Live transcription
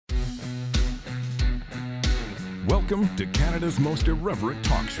Welcome to Canada's most irreverent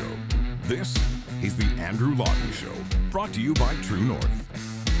talk show. This is The Andrew Lawton Show, brought to you by True North.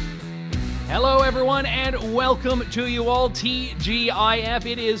 Hello, everyone, and welcome to you all, TGIF.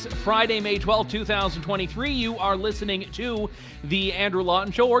 It is Friday, May 12th, 2023. You are listening to The Andrew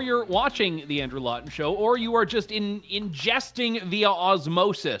Lawton Show, or you're watching The Andrew Lawton Show, or you are just ingesting via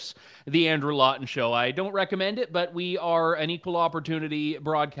osmosis The Andrew Lawton Show. I don't recommend it, but we are an equal opportunity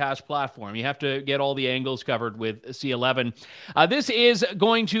broadcast platform. You have to get all the angles covered with C11. This is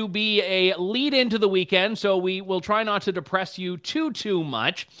going to be a lead into the weekend, so we will try not to depress you too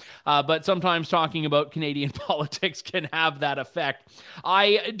much, but sometimes talking about Canadian politics can have that effect.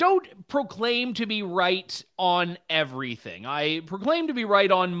 I don't proclaim to be right on everything. I proclaim to be right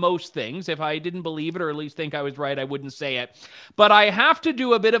on most things. If I didn't believe it, or at least think I was right, I wouldn't say it. But I have to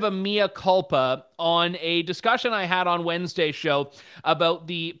do a bit of a mea culpa on a discussion I had on Wednesday's show about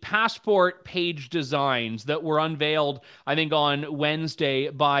the passport page designs that were unveiled, I think, on Wednesday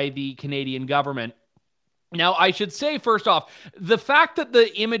by the Canadian government. Now, I should say, first off, the fact that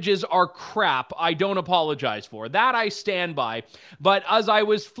the images are crap, I don't apologize for. That I stand by. But as I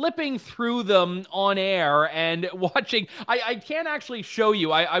was flipping through them on air and watching, I can't actually show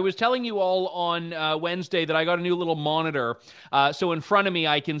you. I was telling you all on Wednesday that I got a new little monitor. So in front of me,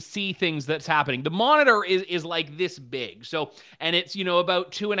 I can see things that's happening. The monitor is like this big. And it's,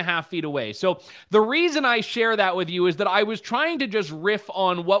 about 2.5 feet away. So the reason I share that with you is that I was trying to just riff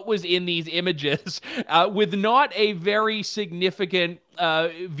on what was in these images with not a very significant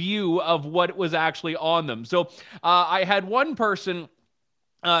view of what was actually on them. So I had one person,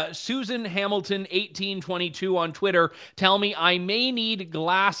 Susan Hamilton 1822 on Twitter, tell me I may need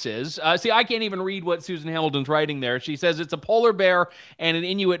glasses. See, I can't even read what Susan Hamilton's writing there. She says it's a polar bear and an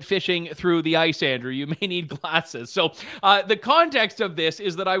Inuit fishing through the ice, Andrew. You may need glasses. So the context of this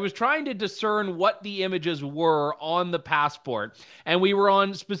is that I was trying to discern what the images were on the passport. And we were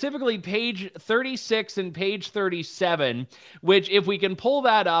on specifically page 36 and page 37, which, if we can pull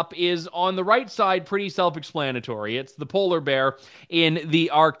that up, is on the right side pretty self-explanatory. It's the polar bear in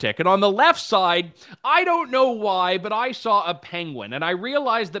the Arctic. And on the left side, I don't know why, but I saw a penguin. And I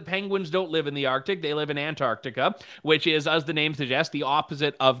realized that penguins don't live in the Arctic. They live in Antarctica, which is, as the name suggests, the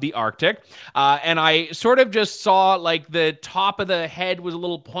opposite of the Arctic. And I sort of just saw, like, the top of the head was a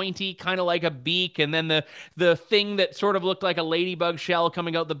little pointy, kind of like a beak. And then the thing that sort of looked like a ladybug shell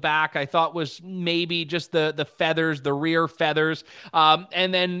coming out the back, I thought was maybe just the feathers, the rear feathers.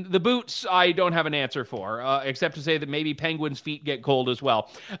 And then the boots, I don't have an answer for, except to say that maybe penguins' feet get cold as well.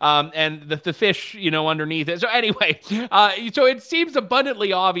 And the fish, underneath it. So anyway, so it seems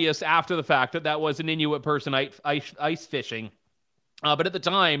abundantly obvious after the fact that was an Inuit person ice fishing. But at the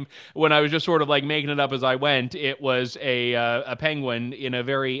time, when I was just sort of like making it up as I went, it was a penguin in a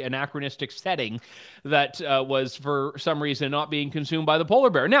very anachronistic setting that was, for some reason, not being consumed by the polar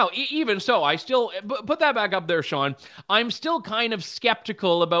bear. Now, even so, I still, put that back up there, Sean, I'm still kind of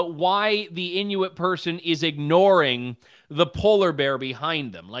skeptical about why the Inuit person is ignoring the polar bear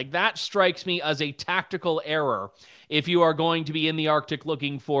behind them. Like, that strikes me as a tactical error if you are going to be in the Arctic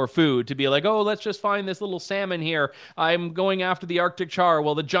looking for food, to be like, oh, let's just find this little salmon here. I'm going after the Arctic char.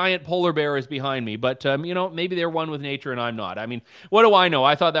 Well, the giant polar bear is behind me. But, maybe they're one with nature and I'm not. I mean, what do I know?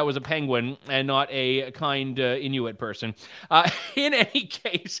 I thought that was a penguin and not a kind Inuit person. In any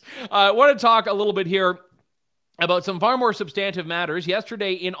case, I want to talk a little bit here about some far more substantive matters.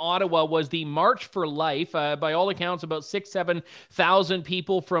 Yesterday in Ottawa was the March for Life. By all accounts, about 7,000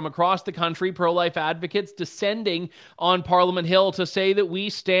 people from across the country, pro-life advocates, descending on Parliament Hill to say that we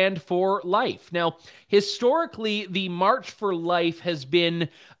stand for life. Now, historically, the March for Life has been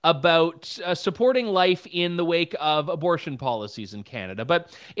about supporting life in the wake of abortion policies in Canada.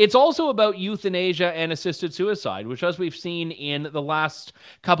 But it's also about euthanasia and assisted suicide, which, as we've seen in the last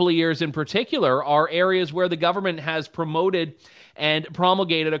couple of years in particular, are areas where the government has promoted and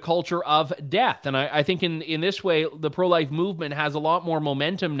promulgated a culture of death. And I think in this way, the pro-life movement has a lot more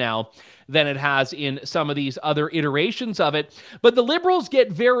momentum now than it has in some of these other iterations of it. But the Liberals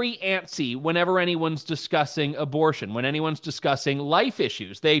get very antsy whenever anyone's discussing abortion, when anyone's discussing life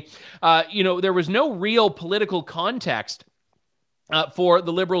issues. There was no real political context for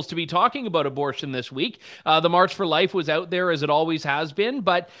the Liberals to be talking about abortion this week. The March for Life was out there, as it always has been,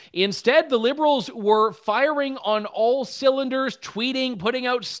 but instead the Liberals were firing on all cylinders, tweeting, putting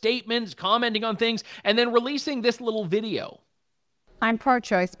out statements, commenting on things, and then releasing this little video. I'm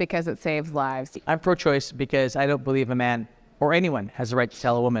pro-choice because it saves lives. I'm pro-choice because I don't believe a man or anyone has the right to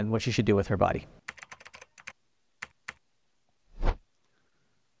tell a woman what she should do with her body.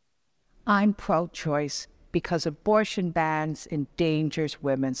 I'm pro-choice because abortion bans endangers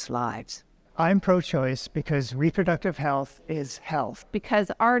women's lives. I'm pro-choice because reproductive health is health. Because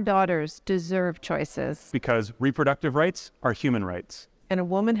our daughters deserve choices. Because reproductive rights are human rights. And a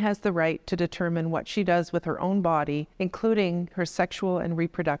woman has the right to determine what she does with her own body, including her sexual and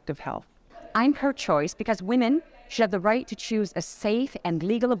reproductive health. I'm pro-choice because women should have the right to choose a safe and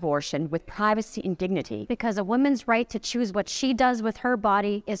legal abortion with privacy and dignity. Because a woman's right to choose what she does with her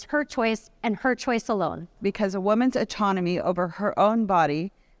body is her choice and her choice alone. Because a woman's autonomy over her own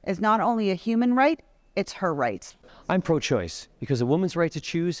body is not only a human right, it's her right. I'm pro-choice because a woman's right to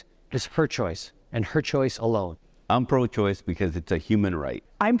choose is her choice and her choice alone. I'm pro-choice because it's a human right.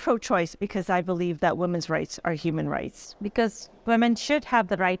 I'm pro-choice because I believe that women's rights are human rights. Because women should have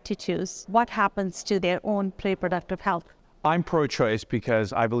the right to choose what happens to their own reproductive health. I'm pro-choice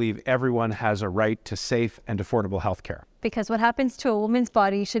because I believe everyone has a right to safe and affordable health care. Because what happens to a woman's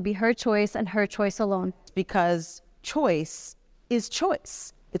body should be her choice and her choice alone. Because choice is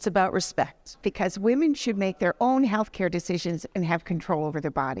choice. It's about respect. Because women should make their own healthcare decisions and have control over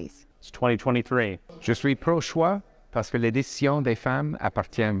their bodies. It's 2023. Je suis pro-choix parce que les décisions des femmes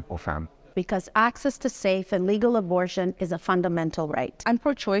appartiennent aux femmes. Because access to safe and legal abortion is a fundamental right. I'm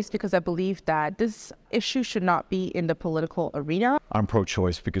pro-choice because I believe that this issue should not be in the political arena. I'm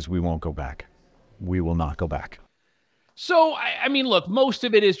pro-choice because we won't go back. We will not go back. So, I mean, look, most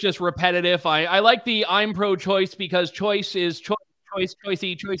of it is just repetitive. I like the I'm pro-choice because choice is choice.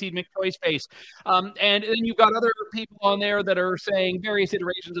 Choicey, McChoice face. And then you've got other people on there that are saying various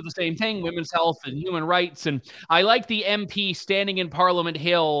iterations of the same thing, women's health and human rights. And I like the MP standing in Parliament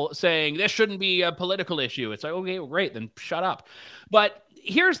Hill saying this shouldn't be a political issue. It's like, okay, well, great, then shut up. But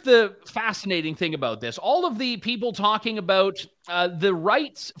here's the fascinating thing about this. All of the people talking about the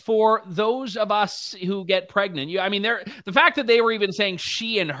rights for those of us who get pregnant. I mean, the fact that they were even saying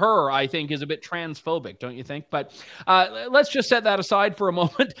she and her, I think, is a bit transphobic, don't you think? But let's just set that aside for a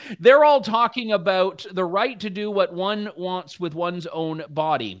moment. They're all talking about the right to do what one wants with one's own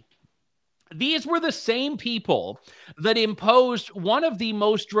body. These were the same people that imposed one of the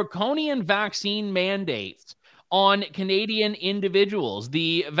most draconian vaccine mandates on Canadian individuals.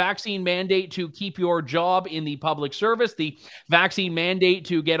 The vaccine mandate to keep your job in the public service, the vaccine mandate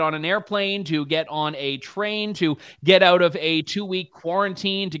to get on an airplane, to get on a train, to get out of a 2-week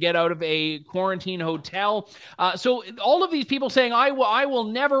quarantine, to get out of a quarantine hotel. So all of these people saying, I will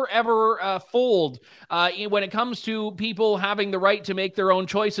never, ever fold when it comes to people having the right to make their own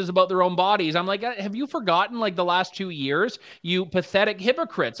choices about their own bodies. I'm like, have you forgotten like the last 2 years, you pathetic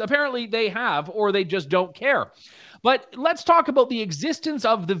hypocrites? Apparently they have, or they just don't care. But let's talk about the existence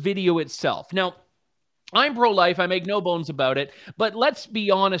of the video itself. Now, I'm pro-life, I make no bones about it, but let's be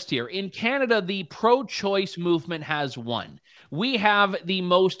honest here. In Canada, the pro-choice movement has won. We have the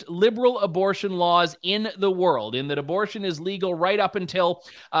most liberal abortion laws in the world, in that abortion is legal right up until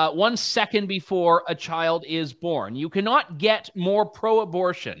 1 second before a child is born. You cannot get more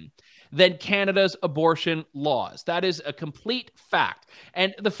pro-abortion than Canada's abortion laws. That is a complete fact.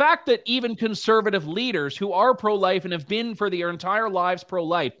 And the fact that even conservative leaders who are pro-life and have been for their entire lives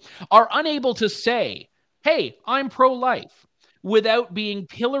pro-life are unable to say, hey, I'm pro-life, without being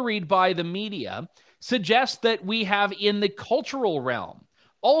pilloried by the media, suggests that we have in the cultural realm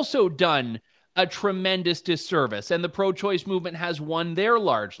also done a tremendous disservice, and the pro-choice movement has won there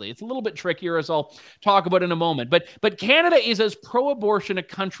largely. It's a little bit trickier, as I'll talk about in a moment, but Canada is as pro-abortion a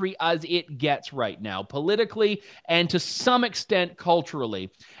country as it gets right now, politically and to some extent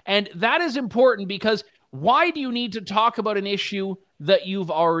culturally. And that is important because why do you need to talk about an issue that you've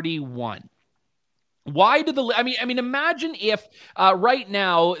already won? Why did I mean, imagine if right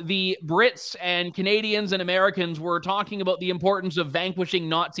now the Brits and Canadians and Americans were talking about the importance of vanquishing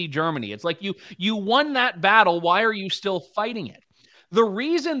Nazi Germany. It's like you won that battle. Why are you still fighting it? The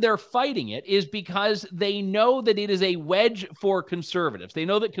reason they're fighting it is because they know that it is a wedge for conservatives. They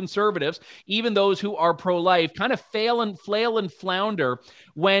know that conservatives, even those who are pro-life, kind of fail and flail and flounder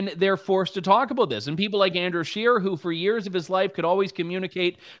when they're forced to talk about this. And people like Andrew Scheer, who for years of his life could always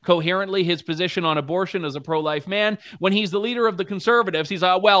communicate coherently his position on abortion as a pro-life man, when he's the leader of the conservatives, he's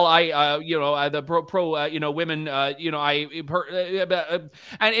women,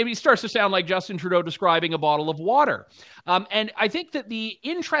 and he starts to sound like Justin Trudeau describing a bottle of water. And I think that the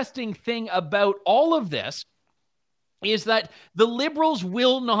interesting thing about all of this is that the liberals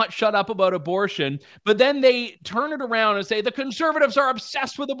will not shut up about abortion, but then they turn it around and say the conservatives are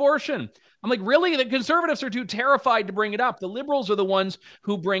obsessed with abortion. I'm like, really? The conservatives are too terrified to bring it up. The liberals are the ones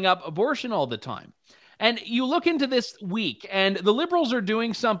who bring up abortion all the time. And you look into this week, and the Liberals are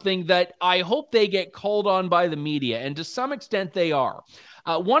doing something that I hope they get called on by the media, and to some extent they are.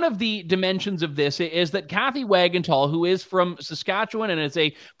 One of the dimensions of this is that Kathy Wagenthal, who is from Saskatchewan and is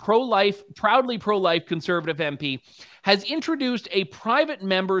a proudly pro-life Conservative MP, has introduced a private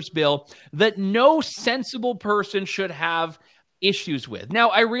member's bill that no sensible person should have issues with. Now,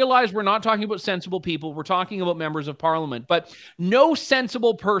 I realize we're not talking about sensible people. We're talking about members of Parliament, but no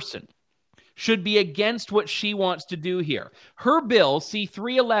sensible person should be against what she wants to do here. Her bill,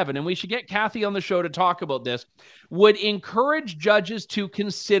 C-311, and we should get Kathy on the show to talk about this, would encourage judges to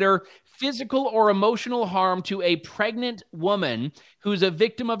consider physical or emotional harm to a pregnant woman who's a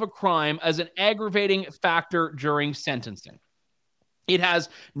victim of a crime as an aggravating factor during sentencing. It has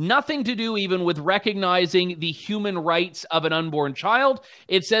nothing to do even with recognizing the human rights of an unborn child.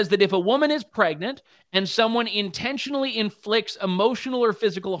 It says that if a woman is pregnant and someone intentionally inflicts emotional or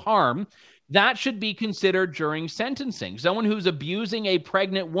physical harm, that should be considered during sentencing. Someone who's abusing a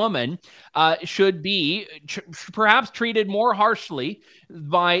pregnant woman should be perhaps treated more harshly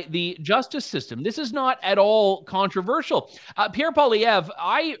by the justice system. This is not at all controversial. Pierre Poilievre,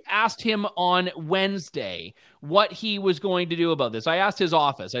 I asked him on Wednesday what he was going to do about this. I asked his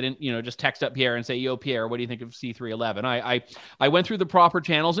office. I didn't, just text up Pierre and say, yo, Pierre, what do you think of C-311? I went through the proper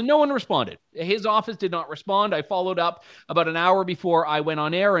channels and no one responded. His office did not respond. I followed up about an hour before I went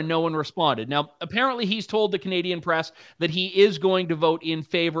on air and no one responded. Now, apparently he's told the Canadian press that he is going to vote in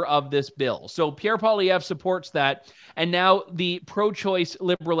favor of this bill. So Pierre Poilievre supports that. And now the pro-choice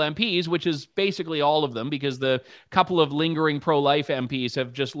Liberal MPs, which is basically all of them because the couple of lingering pro-life MPs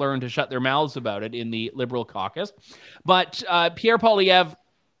have just learned to shut their mouths about it in the Liberal caucus. But Pierre Poilievre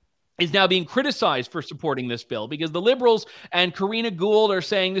is now being criticized for supporting this bill because the Liberals and Karina Gould are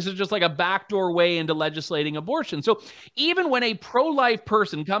saying this is just like a backdoor way into legislating abortion. So even when a pro-life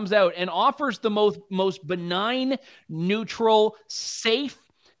person comes out and offers the most benign, neutral, safe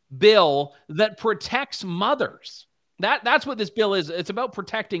bill that protects mothers, that's what this bill is. It's about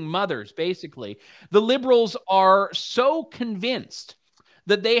protecting mothers, basically. The Liberals are so convinced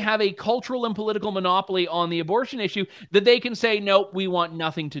that they have a cultural and political monopoly on the abortion issue that they can say, nope, we want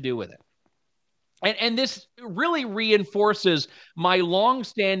nothing to do with it. And this really reinforces my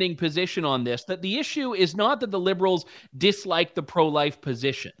long-standing position on this, that the issue is not that the Liberals dislike the pro-life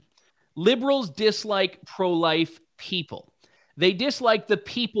position. Liberals dislike pro-life people. They dislike the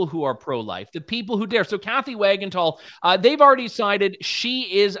people who are pro-life, the people who dare. So Kathy Wagenthal, they've already decided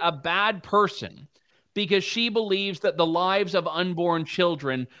she is a bad person because she believes that the lives of unborn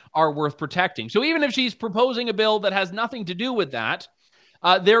children are worth protecting. So even if she's proposing a bill that has nothing to do with that,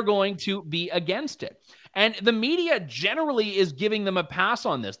 they're going to be against it. And the media generally is giving them a pass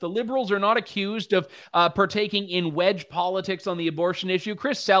on this. The Liberals are not accused of partaking in wedge politics on the abortion issue.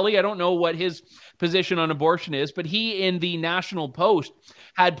 Chris Selle, I don't know what his position on abortion is, but he in the National Post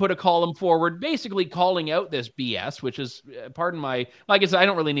had put a column forward basically calling out this BS, which is, I guess I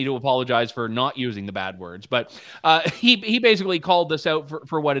don't really need to apologize for not using the bad words, but he basically called this out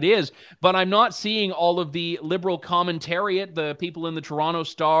for what it is. But I'm not seeing all of the Liberal commentariat, the people in the Toronto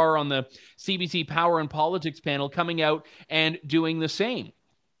Star, on the CBC Power and Politics panel coming out and doing the same.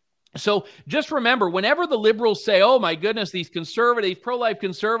 So just remember, whenever the Liberals say, oh my goodness, these conservatives, pro-life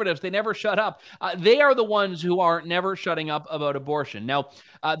conservatives, they never shut up. They are the ones who are never shutting up about abortion. Now,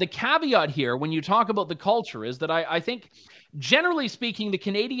 the caveat here, when you talk about the culture, is that I think, generally speaking, the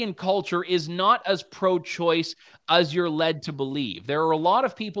Canadian culture is not as pro-choice as you're led to believe. There are a lot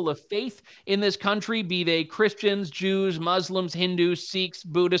of people of faith in this country, be they Christians, Jews, Muslims, Hindus, Sikhs,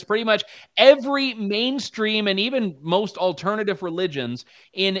 Buddhists, pretty much every mainstream and even most alternative religions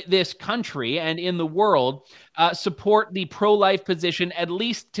in this country and in the world support the pro-life position, at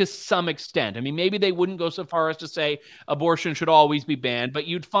least to some extent. I mean, maybe they wouldn't go so far as to say abortion should always be banned, but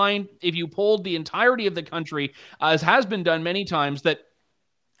you'd find, if you polled the entirety of the country, as has been done many times, that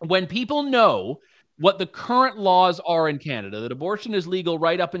when people know what the current laws are in Canada, that abortion is legal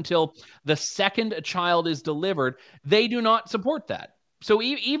right up until the second a child is delivered, they do not support that. So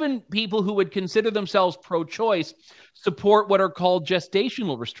even people who would consider themselves pro-choice support what are called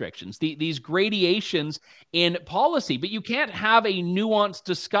gestational restrictions, these gradations in policy. But you can't have a nuanced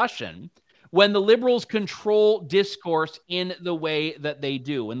discussion when the Liberals control discourse in the way that they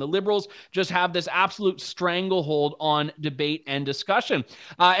do. And the Liberals just have this absolute stranglehold on debate and discussion.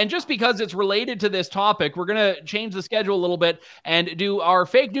 And just because it's related to this topic, we're going to change the schedule a little bit and do our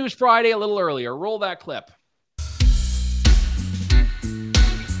Fake News Friday a little earlier. Roll that clip.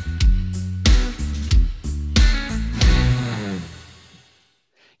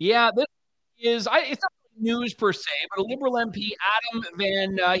 Yeah, this is, it's not news per se, but a Liberal MP, Adam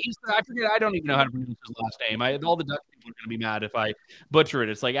Van, I don't even know how to pronounce his last name. All the Dutch people are going to be mad if I butcher it.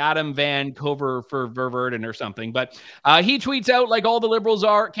 It's like Adam Van Cover for Ververden or something. But he tweets out, like all the Liberals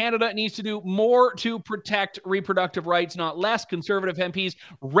are, Canada needs to do more to protect reproductive rights, not less. Conservative MPs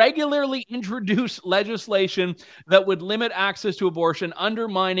regularly introduce legislation that would limit access to abortion,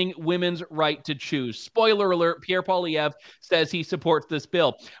 undermining women's right to choose. Spoiler alert, Pierre Poilievre says he supports this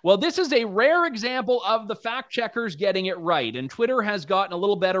bill. Well, this is a rare example of the fact checkers getting it right, and Twitter has gotten a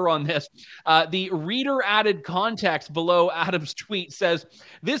little better on this. The reader added context below Adam's tweet says,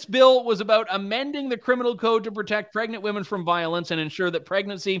 this bill was about amending the criminal code to protect pregnant women from violence and ensure that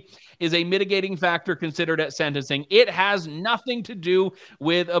pregnancy is a mitigating factor considered at sentencing. It has nothing to do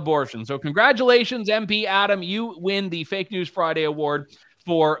with abortion. So congratulations, MP Adam. You win the Fake News Friday Award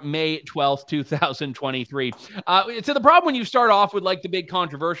for May 12th, 2023. So the problem when you start off with like the big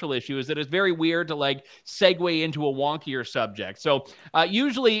controversial issue is that it's very weird to like segue into a wonkier subject. So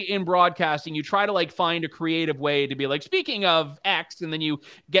usually in broadcasting, you try to like find a creative way to be like, speaking of X, and then you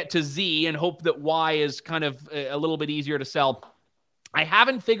get to Z and hope that Y is kind of a little bit easier to sell. I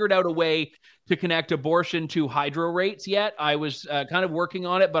haven't figured out a way to connect abortion to hydro rates yet. I was kind of working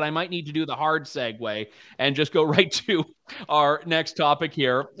on it, but I might need to do the hard segue and just go right to our next topic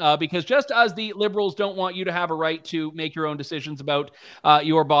here, because just as the Liberals don't want you to have a right to make your own decisions about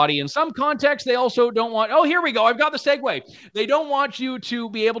your body, in some contexts, they also don't want, oh, here we go, I've got the segue. They don't want you to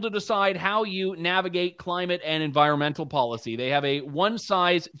be able to decide how you navigate climate and environmental policy. They have a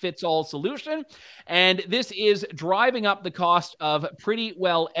one-size-fits-all solution, and this is driving up the cost of pretty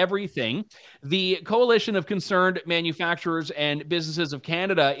well everything. The Coalition of Concerned Manufacturers and Businesses of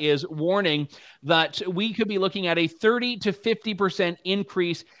Canada is warning that we could be looking at a 30 to 50%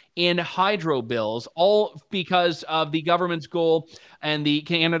 increase in hydro bills, all because of the government's goal and the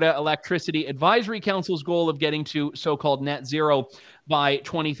Canada Electricity Advisory Council's goal of getting to so-called net zero by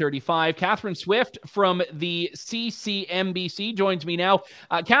 2035. Catherine Swift from the CCMBC joins me now.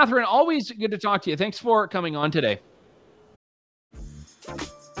 Catherine, always good to talk to you. Thanks for coming on today.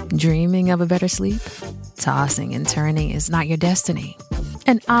 Dreaming of a better sleep? Tossing and turning is not your destiny.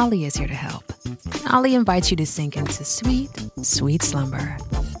 And Ollie is here to help. Ollie invites you to sink into sweet, sweet slumber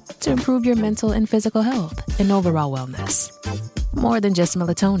to improve your mental and physical health and overall wellness. More than just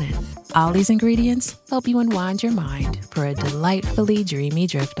melatonin, Ollie's ingredients help you unwind your mind for a delightfully dreamy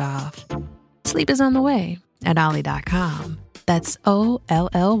drift off. Sleep is on the way at Ollie.com. That's OLLY.com.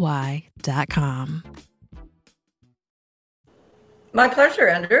 My pleasure,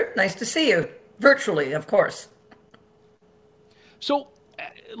 Andrew. Nice to see you. Virtually, of course. So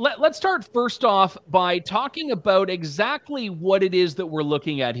let's start first off by talking about exactly what it is that we're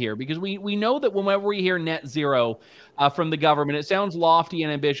looking at here, because we know that whenever we hear net zero from the government, it sounds lofty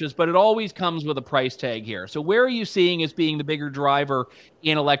and ambitious, but it always comes with a price tag here. So where are you seeing as being the bigger driver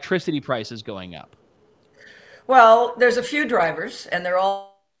in electricity prices going up? Well, there's a few drivers, and they're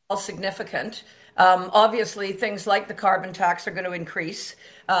all significant. Obviously, things like the carbon tax are going to increase,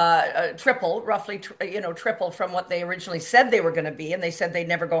 roughly triple from what they originally said they were going to be. And they said they'd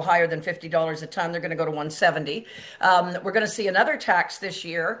never go higher than $50 a ton. They're going to go to $170. We're going to see another tax this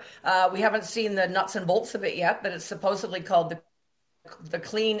year. We haven't seen the nuts and bolts of it yet, but it's supposedly called the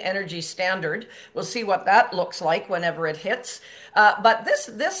Clean Energy Standard. We'll see what that looks like whenever it hits. But this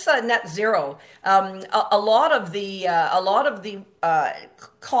net zero, a lot of the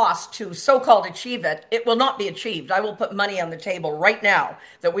cost to so-called achieve it, it will not be achieved. I will put money on the table right now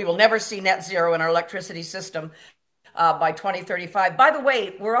that we will never see net zero in our electricity system by 2035. By the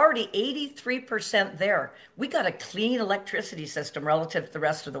way, we're already 83% there. We got a clean electricity system relative to the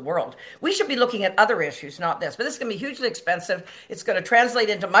rest of the world. We should be looking at other issues, not this. But this is going to be hugely expensive. It's going to translate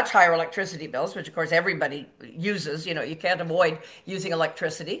into much higher electricity bills, which of course everybody uses. You know, you can't avoid using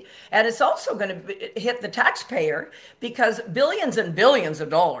electricity. And it's also going to hit the taxpayer because billions and billions of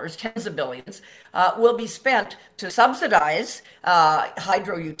dollars, tens of billions, will be spent to subsidize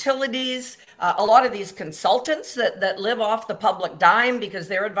hydro utilities, a lot of these consultants that live off the public dime because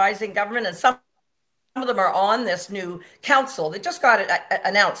they're advising government, and some of them are on this new council that just got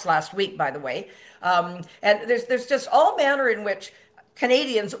announced last week, by the way. And there's just all manner in which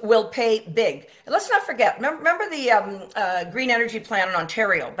Canadians will pay big. And let's not forget, remember the Green Energy Plan in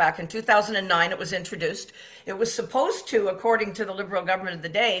Ontario back in 2009? It was introduced. It was supposed to, according to the Liberal government of the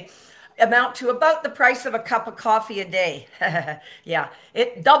day, amount to about the price of a cup of coffee a day. Yeah,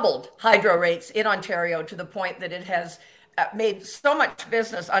 it doubled hydro rates in Ontario to the point that it has made so much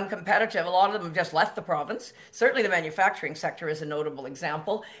business uncompetitive. A lot of them have just left the province. Certainly the manufacturing sector is a notable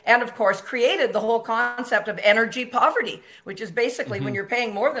example. And of course, created the whole concept of energy poverty, which is basically when you're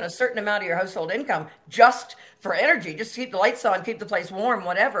paying more than a certain amount of your household income just for energy, just to keep the lights on, keep the place warm,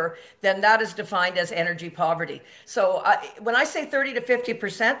 whatever, then that is defined as energy poverty. So when I say 30 to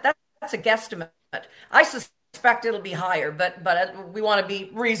 50%, that's a guesstimate. I suspect it'll be higher, but we want to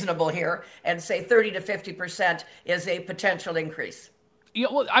be reasonable here and say 30 to 50% is a potential increase. Yeah,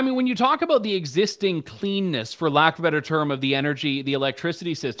 well, I mean, when you talk about the existing cleanness, for lack of a better term, of the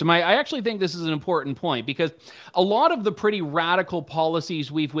electricity system, I actually think this is an important point, because a lot of the pretty radical policies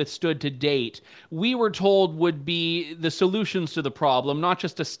we've withstood to date, we were told would be the solutions to the problem, not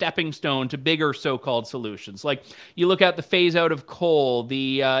just a stepping stone to bigger so-called solutions. Like, you look at the phase out of coal,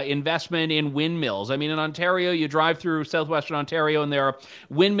 the investment in windmills. I mean, in Ontario, you drive through southwestern Ontario and there are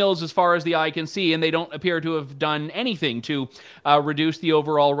windmills as far as the eye can see, and they don't appear to have done anything to reduce the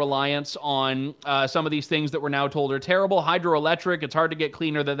overall reliance on some of these things that we're now told are terrible. Hydroelectric, it's hard to get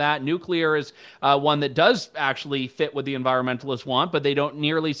cleaner than that. Nuclear is one that does actually fit what the environmentalists want, but they don't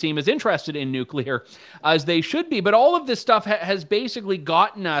nearly seem as interested in nuclear as they should be. But all of this stuff has basically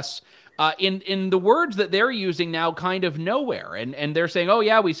gotten us in the words that they're using now, kind of nowhere. And they're saying, oh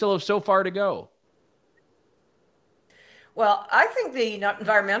yeah, we still have so far to go. Well, I think the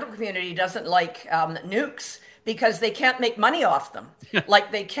environmental community doesn't like nukes, because they can't make money off them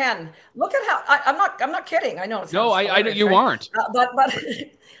like they can. Look at how I'm not kidding. I know it's no, you aren't. But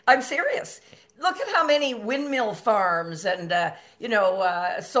I'm serious. Look at how many windmill farms and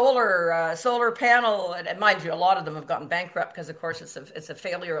solar panel, and mind you, a lot of them have gotten bankrupt because, of course, it's a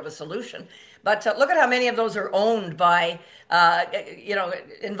failure of a solution. But look at how many of those are owned by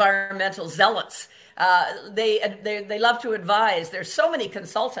environmental zealots. They love to advise. There's so many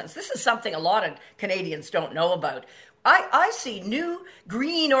consultants. This is something a lot of Canadians don't know about. I see new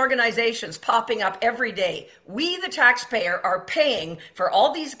green organizations popping up every day. We, the taxpayer, are paying for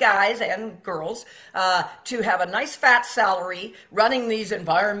all these guys and girls to have a nice fat salary running these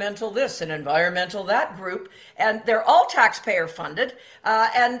environmental this and environmental that group. And they're all taxpayer funded.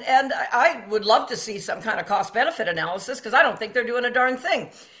 And I would love to see some kind of cost benefit analysis, because I don't think they're doing a darn thing.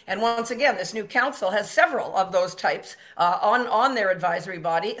 And once again, this new council has several of those types on their advisory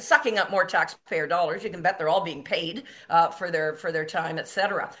body, sucking up more taxpayer dollars. You can bet they're all being paid for their time, et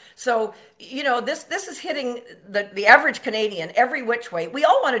cetera. So, this is hitting the average Canadian every which way. We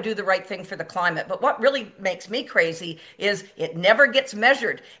all want to do the right thing for the climate, but what really makes me crazy is it never gets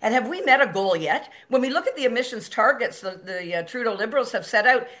measured. And have we met a goal yet? When we look at the emissions targets the Trudeau Liberals have set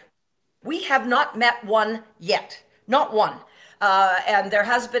out, we have not met one yet. Not one. And there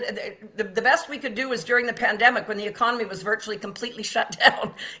has been, the best we could do was during the pandemic when the economy was virtually completely shut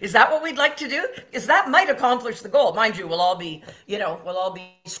down. Is that what we'd like to do? Because that might accomplish the goal. Mind you, we'll all be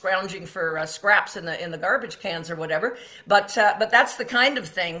scrounging for scraps in the garbage cans or whatever. But that's the kind of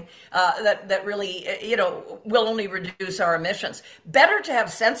thing that really, will only reduce our emissions. Better to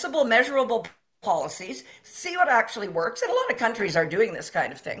have sensible, measurable policies, see what actually works. And a lot of countries are doing this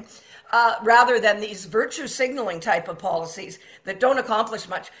kind of thing. Rather than these virtue signaling type of policies that don't accomplish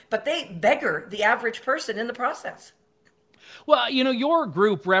much, but they beggar the average person in the process. Well, your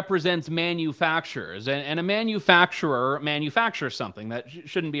group represents manufacturers, and a manufacturer manufactures something. That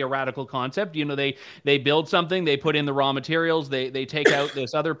shouldn't be a radical concept. They build something, they put in the raw materials, they take out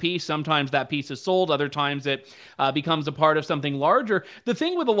this other piece. Sometimes that piece is sold, other times it becomes a part of something larger. The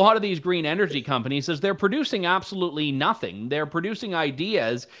thing with a lot of these green energy companies is they're producing absolutely nothing. They're producing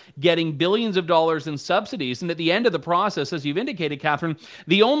ideas, getting billions of dollars in subsidies, and at the end of the process, as you've indicated, Catherine,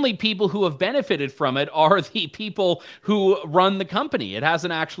 the only people who have benefited from it are the people who run the company. It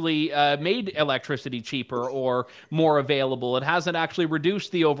hasn't actually made electricity cheaper or more available. It hasn't actually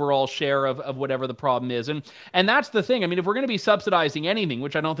reduced the overall share of whatever the problem is. And that's the thing. I mean, if we're going to be subsidizing anything,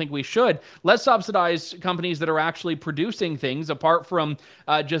 which I don't think we should, let's subsidize companies that are actually producing things apart from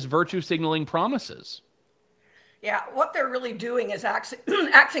just virtue signaling promises. Yeah, what they're really doing is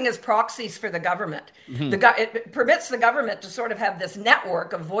acting as proxies for the government. Mm-hmm. It permits the government to sort of have this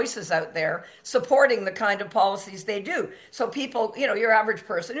network of voices out there supporting the kind of policies they do. So people, your average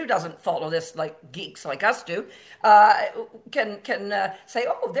person who doesn't follow this like geeks like us do, can say,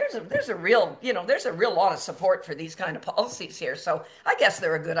 oh, there's a real lot of support for these kind of policies here. So I guess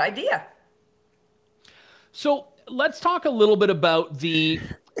they're a good idea. So let's talk a little bit about the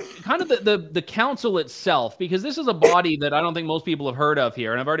kind of the council itself, because this is a body that I don't think most people have heard of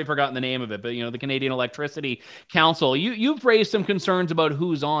here, and I've already forgotten the name of it, but the Canadian Electricity Council. You've raised some concerns about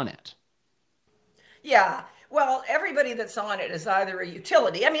who's on it. Yeah. Well, everybody that's on it is either a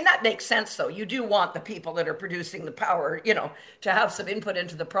utility. I mean, that makes sense, though. You do want the people that are producing the power, to have some input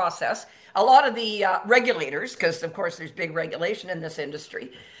into the process. A lot of the regulators, because, of course, there's big regulation in this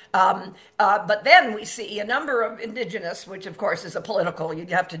industry. But then we see a number of Indigenous, which, of course, is a political. You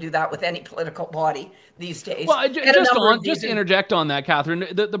have to do that with any political body these days. Well, just to interject on that, Catherine,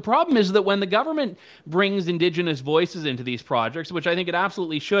 the problem is that when the government brings Indigenous voices into these projects, which I think it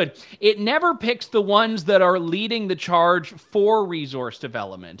absolutely should, it never picks the ones that are leading the charge for resource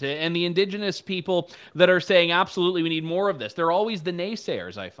development. And the Indigenous people that are saying, absolutely, we need more of this. They're always the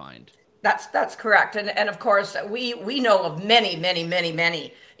naysayers, I find. That's correct. And of course, we know of many, many, many,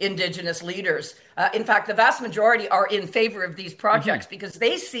 many Indigenous leaders. In fact, the vast majority are in favor of these projects because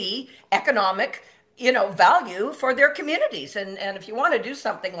they see economic value for their communities. And if you want to do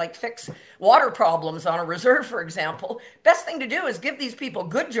something like fix water problems on a reserve, for example, best thing to do is give these people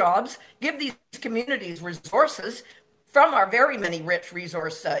good jobs, give these communities resources from our very many rich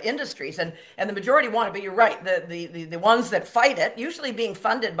resource industries. And the majority want it, but you're right, the ones that fight it, usually being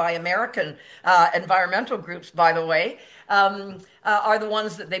funded by American environmental groups, by the way, are the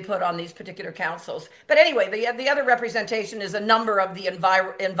ones that they put on these particular councils. But anyway, the other representation is a number of the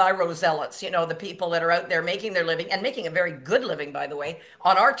enviro zealots, the people that are out there making their living, and making a very good living, by the way,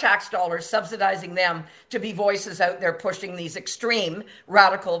 on our tax dollars, subsidizing them to be voices out there pushing these extreme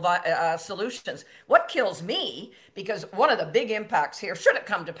radical solutions. What kills me, because one of the big impacts here, should it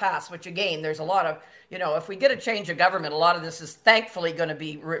come to pass, which again, there's a lot of, if we get a change of government, a lot of this is thankfully going to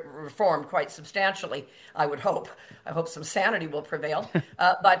be reformed quite substantially, I would hope. I hope some sanity will prevail.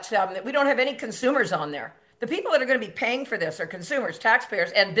 But we don't have any consumers on there. The people that are going to be paying for this are consumers,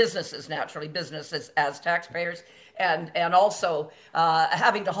 taxpayers, and businesses, naturally, businesses as taxpayers, and also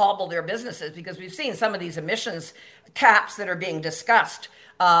having to hobble their businesses, because we've seen some of these emissions caps that are being discussed,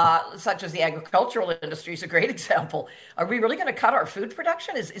 such as the agricultural industry is a great example. Are we really going to cut our food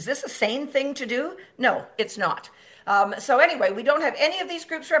production? Is this a sane thing to do? No, it's not. So anyway, we don't have any of these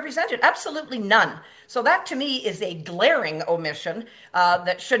groups represented, absolutely none. So that to me is a glaring omission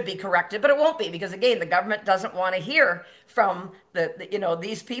that should be corrected, but it won't be, because again, the government doesn't want to hear from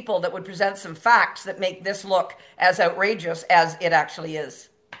these people that would present some facts that make this look as outrageous as it actually is.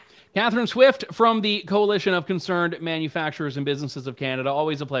 Catherine Swift from the Coalition of Concerned Manufacturers and Businesses of Canada.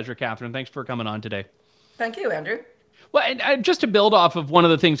 Always a pleasure, Catherine. Thanks for coming on today. Thank you, Andrew. Well, and just to build off of one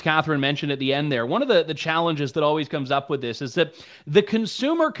of the things Catherine mentioned at the end there, one of the challenges that always comes up with this is that the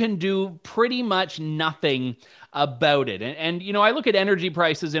consumer can do pretty much nothing about it. And I look at energy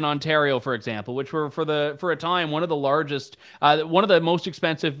prices in Ontario, for example, which were for a time one of the largest, one of the most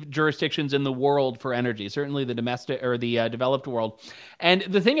expensive jurisdictions in the world for energy, certainly the domestic or the developed world. And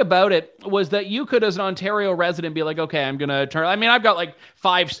the thing about it was that you could, as an Ontario resident, be like, okay, I'm going to turn, I've got like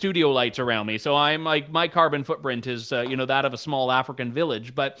 5 studio lights around me. So I'm like, my carbon footprint is, that of a small African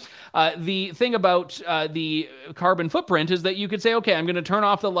village. But the thing about the carbon footprint is that you could say, okay, I'm going to turn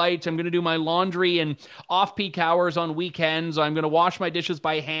off the lights. I'm going to do my laundry in off-peak hours on weekends. I'm going to wash my dishes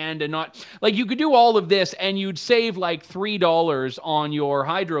by hand and not, like, you could do all of this and you'd save like $3 on your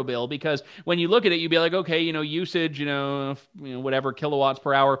hydro bill, because when you look at it, you'd be like, okay, usage, whatever kilowatts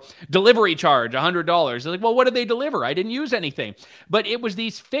per hour, delivery charge, $100. It's like, well, what did they deliver? I didn't use anything. But it was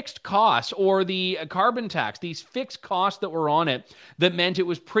these fixed costs, or the carbon tax, these fixed costs that were on it, that meant it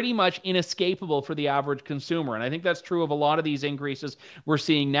was pretty much inescapable for the average consumer. And I think that's true of a lot of these increases we're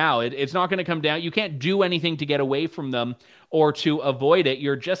seeing now. It's not going to come down. You can't do anything to get away from them or to avoid it.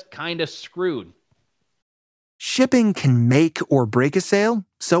 You're just kind of screwed. Shipping can make or break a sale,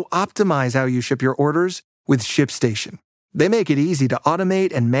 so optimize how you ship your orders with ShipStation. They make it easy to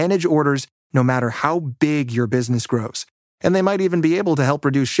automate and manage orders no matter how big your business grows. And they might even be able to help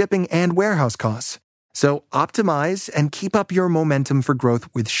reduce shipping and warehouse costs. So optimize and keep up your momentum for growth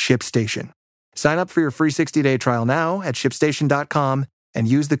with ShipStation. Sign up for your free 60-day trial now at ShipStation.com and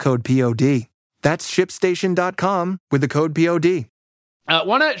use the code POD. That's ShipStation.com with the code POD.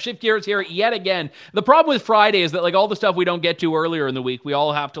 Want to shift gears here yet again. The problem with Friday is that, like, all the stuff we don't get to earlier in the week, we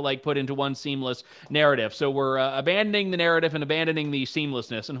all have to put into one seamless narrative. So we're abandoning the narrative and abandoning the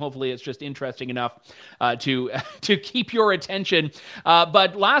seamlessness, and hopefully it's just interesting enough to keep your attention.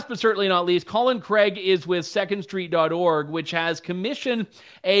 But last but certainly not least, Colin Craig is with secondstreet.org, which has commissioned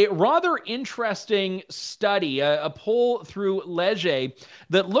a rather interesting study, a poll through Leger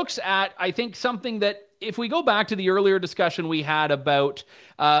that looks at, I think, something that, if we go back to the earlier discussion we had about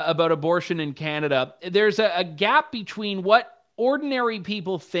abortion in Canada, there's a gap between what ordinary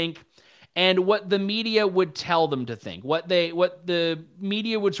people think and what the media would tell them to think, what the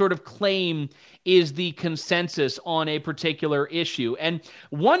media would sort of claim is the consensus on a particular issue. And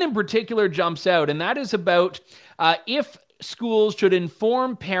one in particular jumps out, and that is about if schools should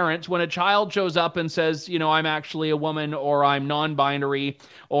inform parents when a child shows up and says, I'm actually a woman, or I'm non-binary,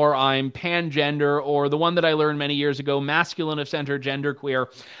 or I'm pangender, or the one that I learned many years ago, masculine of center, genderqueer.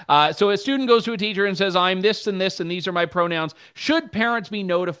 So a student goes to a teacher and says, I'm this and this, and these are my pronouns. Should parents be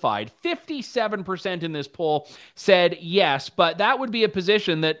notified? 57% in this poll said yes, but that would be a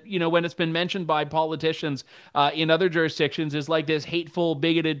position that, when it's been mentioned by politicians in other jurisdictions, is like this hateful,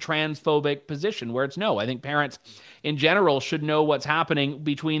 bigoted, transphobic position where it's no. I think parents in general should know what's happening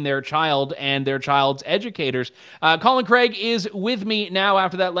between their child and their child's educators. Colin Craig is with me now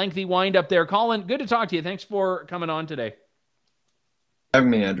after that lengthy wind up there. Colin, good to talk to you. Thanks for coming on today. Having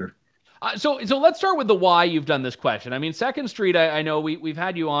me, Andrew. So let's start with the why you've done this question. I mean, Second Street, I know we've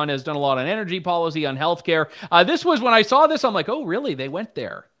had you on, has done a lot on energy policy, on healthcare. This was, when I saw this, I'm like, oh, really? They went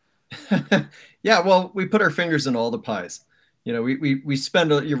there. Yeah, well, we put our fingers in all the pies. We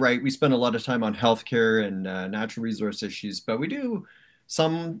spend, you're right, we spend a lot of time on healthcare and natural resource issues, but we do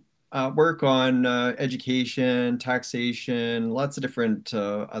some work on education, taxation, lots of different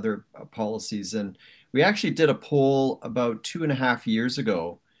other policies. And we actually did a poll about 2.5 years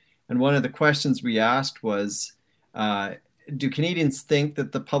ago. And one of the questions we asked was, do Canadians think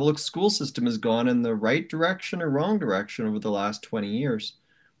that the public school system has gone in the right direction or wrong direction over the last 20 years?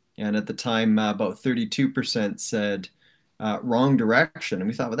 And at the time, about 32% said wrong direction. And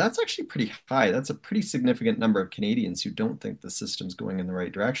we thought, well, that's actually pretty high. That's a pretty significant number of Canadians who don't think the system's going in the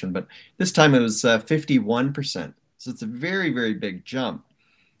right direction. But this time it was 51%. So it's a very, very big jump.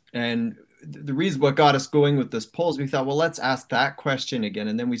 And the reason what got us going with this poll is we thought, well, let's ask that question again.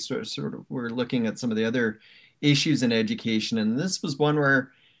 And then we sort of were looking at some of the other issues in education. And this was one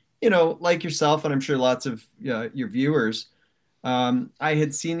where, like yourself, and I'm sure lots of your viewers, I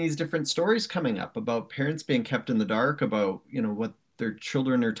had seen these different stories coming up about parents being kept in the dark about, what their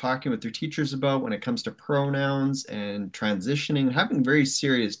children are talking with their teachers about when it comes to pronouns and transitioning, having very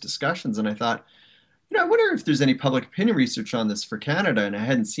serious discussions. And I thought, I wonder if there's any public opinion research on this for Canada. And I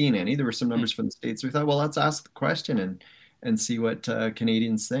hadn't seen any. There were some numbers from the States. We thought, well, let's ask the question and see what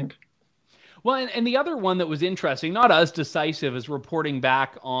Canadians think. Well, and the other one that was interesting, not as decisive as reporting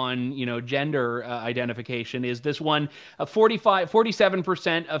back on, gender identification, is this one.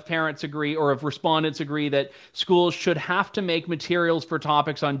 47% of parents agree, or of respondents agree, that schools should have to make materials for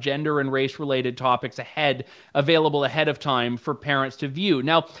topics on gender and race-related topics available ahead of time for parents to view.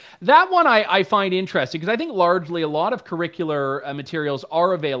 Now, that one I find interesting, because I think largely a lot of curricular materials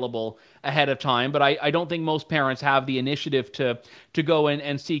are available ahead of time, but I don't think most parents have the initiative to go in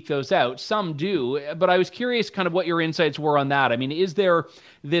and seek those out. Some do, but I was curious kind of what your insights were on that. I mean, is there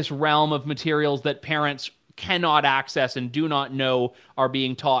this realm of materials that parents cannot access and do not know are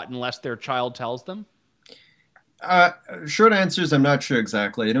being taught unless their child tells them? Short answer is I'm not sure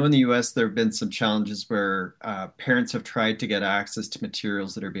exactly. I know in the US there have been some challenges where parents have tried to get access to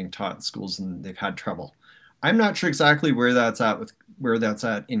materials that are being taught in schools and they've had trouble. I'm not sure exactly where that's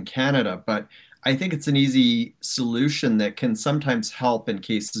at in Canada, but I think it's an easy solution that can sometimes help in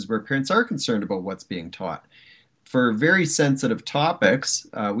cases where parents are concerned about what's being taught. For very sensitive topics,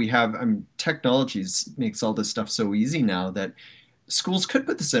 technology makes all this stuff so easy now that schools could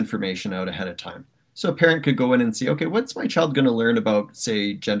put this information out ahead of time. So a parent could go in and see, okay, what's my child going to learn about,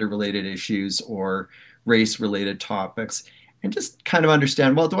 say, gender-related issues or race-related topics? And just kind of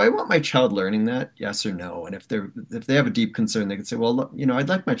understand, well, do I want my child learning that? Yes or no? And if they have a deep concern, they can say, well, I'd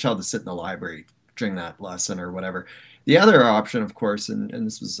like my child to sit in the library during that lesson or whatever. The other option, of course, and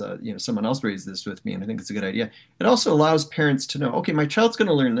this was, someone else raised this with me, and I think it's a good idea. It also allows parents to know, okay, my child's going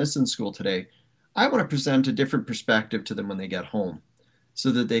to learn this in school today. I want to present a different perspective to them when they get home,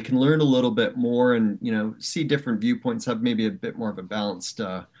 so that they can learn a little bit more and, see different viewpoints, have maybe a bit more of a balanced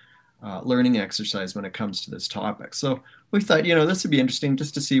learning exercise when it comes to this topic. So we thought, this would be interesting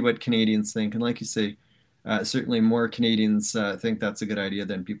just to see what Canadians think. And like you say, certainly more Canadians think that's a good idea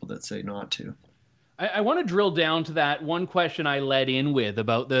than people that say not to. I want to drill down to that one question I led in with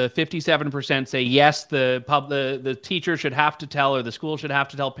about the 57% say yes, the teacher should have to tell, or the school should have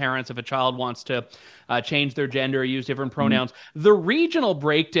to tell parents if a child wants to change their gender, use different pronouns. The regional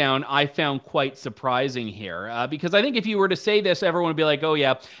breakdown I found quite surprising here, because I think if you were to say this, everyone would be like, oh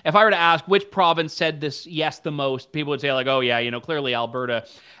yeah. If I were to ask which province said this yes the most, people would say like, oh yeah, clearly Alberta.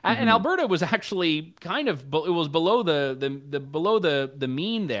 And Alberta was actually kind of, it was below the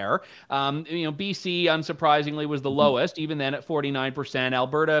mean there. BC, unsurprisingly, was the lowest, even then at 49%.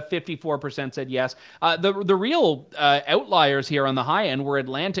 Alberta, 54% said yes. The real outliers here on the high end were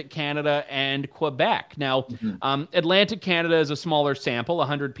Atlantic Canada and Quebec. Now, Atlantic Canada is a smaller sample,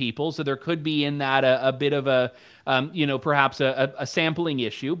 100 people, so there could be in that a bit of a perhaps a sampling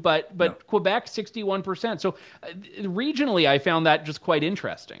issue, but Quebec, 61%. So regionally, I found that just quite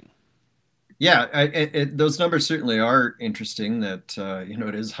interesting. Yeah, those numbers certainly are interesting that,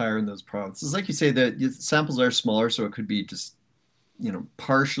 it is higher in those provinces. Like you say, the samples are smaller, so it could be just,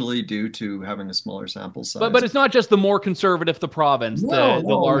 partially due to having a smaller sample size. But it's not just the more conservative the province, the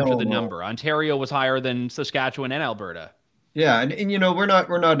larger the number. Ontario was higher than Saskatchewan and Alberta. Yeah, and we're not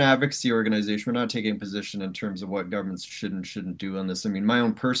an advocacy organization. We're not taking a position in terms of what governments should and shouldn't do on this. I mean, my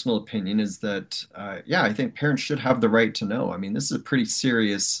own personal opinion is that, I think parents should have the right to know. I mean, this is a pretty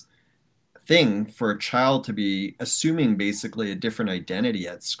serious thing for a child to be assuming basically a different identity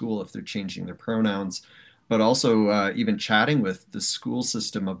at school if they're changing their pronouns, but also even chatting with the school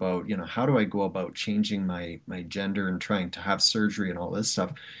system about, how do I go about changing my gender and trying to have surgery and all this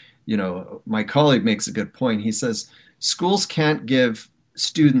stuff. My colleague makes a good point. He says, schools can't give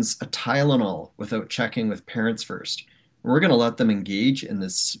students a Tylenol without checking with parents first. We're going to let them engage in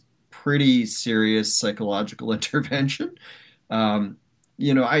this pretty serious psychological intervention.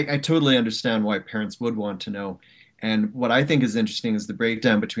 I totally understand why parents would want to know. And what I think is interesting is the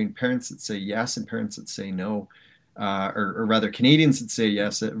breakdown between parents that say yes and parents that say no, or rather Canadians that say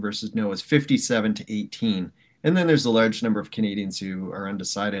yes versus no is 57 to 18. And then there's a large number of Canadians who are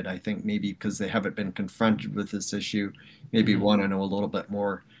undecided, I think maybe because they haven't been confronted with this issue, maybe want to know a little bit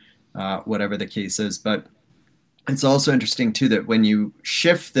more, whatever the case is. But it's also interesting, too, that when you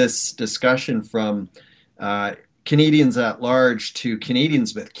shift this discussion from Canadians at large to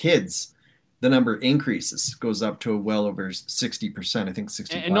Canadians with kids, the number increases, goes up to well over 60%, I think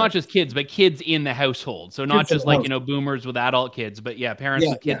 65%. And not just kids, but kids in the household. So not just like, boomers with adult kids, but parents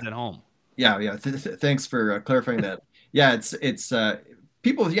with kids at home. Yeah. Thanks for clarifying that. Yeah, it's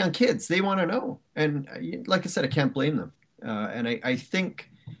people with young kids, they want to know. And like I said, I can't blame them. And I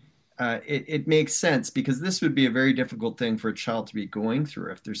think it makes sense because this would be a very difficult thing for a child to be going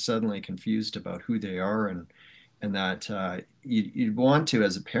through if they're suddenly confused about who they are and that you'd want to,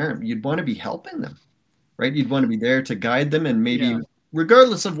 as a parent, you'd want to be helping them, right? You'd want to be there to guide them and maybe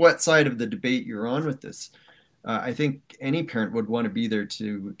regardless of what side of the debate you're on with this, I think any parent would want to be there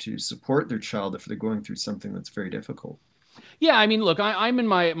to support their child if they're going through something that's very difficult. Yeah, I mean, look, I'm in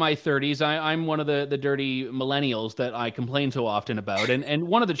my 30s. I'm one of the dirty millennials that I complain so often about. And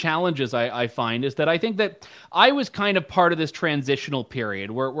one of the challenges I find is that I think that I was kind of part of this transitional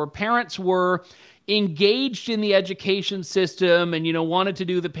period where parents were engaged in the education system and, wanted to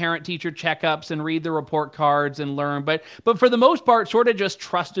do the parent-teacher checkups and read the report cards and learn. But for the most part, sort of just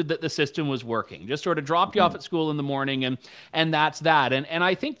trusted that the system was working, just sort of dropped you off at school in the morning and that's that. And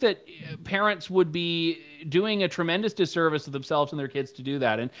I think that parents would be doing a tremendous disservice to themselves and their kids to do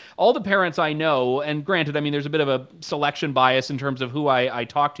that. And all the parents I know, and granted, I mean, there's a bit of a selection bias in terms of who I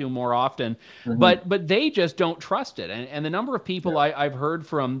talk to more often, but they just don't trust it. And the number of people I've heard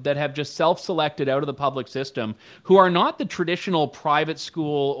from that have just self-selected out of the public system who are not the traditional private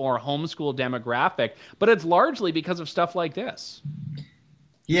school or homeschool demographic, but it's largely because of stuff like this.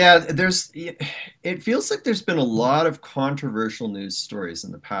 Yeah, it feels like there's been a lot of controversial news stories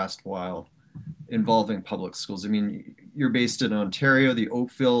in the past while involving public schools. I mean, you're based in Ontario, the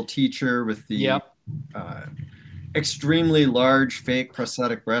Oakville teacher with the extremely large fake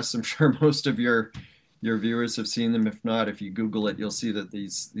prosthetic breasts. I'm sure most of your viewers have seen them. If not, if you Google it, you'll see that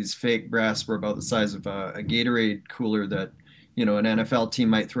these fake breasts were about the size of a Gatorade cooler that, an NFL team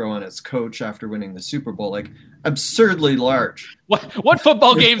might throw on its coach after winning the Super Bowl, like absurdly large. What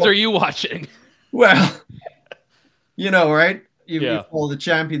football games are you watching? Well, right? You follow the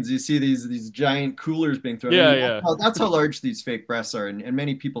champions, you see these giant coolers being thrown. That's how large these fake breasts are, and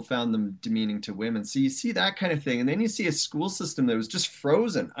many people found them demeaning to women. So you see that kind of thing, and then you see a school system that was just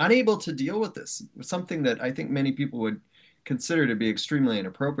frozen, unable to deal with this, something that I think many people would consider to be extremely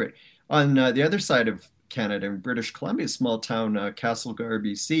inappropriate. On the other side of Canada, in British Columbia, small town Castlegar,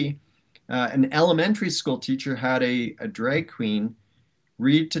 BC, an elementary school teacher had a drag queen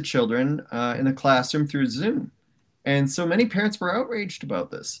read to children in the classroom through Zoom. And so many parents were outraged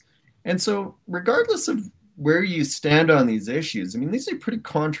about this. And so regardless of where you stand on these issues, I mean, these are pretty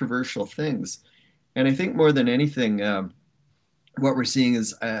controversial things. And I think more than anything, what we're seeing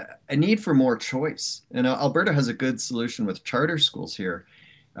is a need for more choice. And Alberta has a good solution with charter schools here.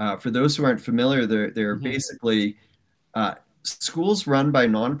 For those who aren't familiar, they're basically schools run by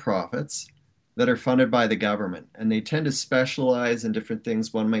nonprofits that are funded by the government. And they tend to specialize in different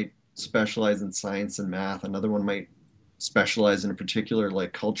things. One might specialize in science and math. Another one might specialize in a particular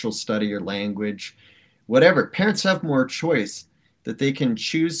like cultural study or language, whatever. Parents have more choice that they can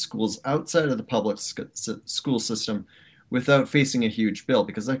choose schools outside of the public school system without facing a huge bill.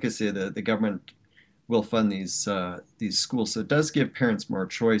 Because like I say, the government will fund these schools. So it does give parents more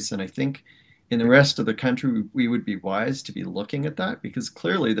choice. And I think in the rest of the country, we would be wise to be looking at that, because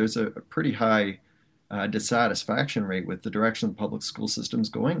clearly there's a pretty high dissatisfaction rate with the direction the public school system's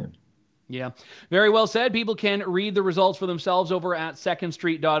going in. Yeah, very well said. People can read the results for themselves over at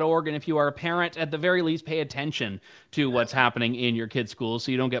secondstreet.org. And if you are a parent, at the very least, pay attention to what's happening in your kids' schools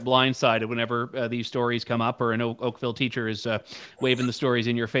so you don't get blindsided whenever these stories come up or an Oakville teacher is waving the stories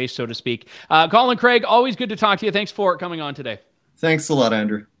in your face, so to speak. Colin Craig, always good to talk to you. Thanks for coming on today. Thanks a lot,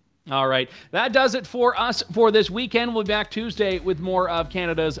 Andrew. All right. That does it for us for this weekend. We'll be back Tuesday with more of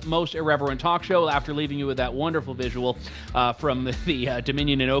Canada's most irreverent talk show after leaving you with that wonderful visual from the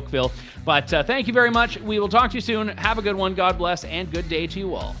Dominion in Oakville. But thank you very much. We will talk to you soon. Have a good one. God bless and good day to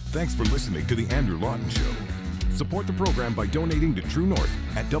you all. Thanks for listening to The Andrew Lawton Show. Support the program by donating to True North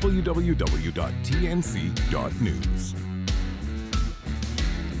at www.tnc.news.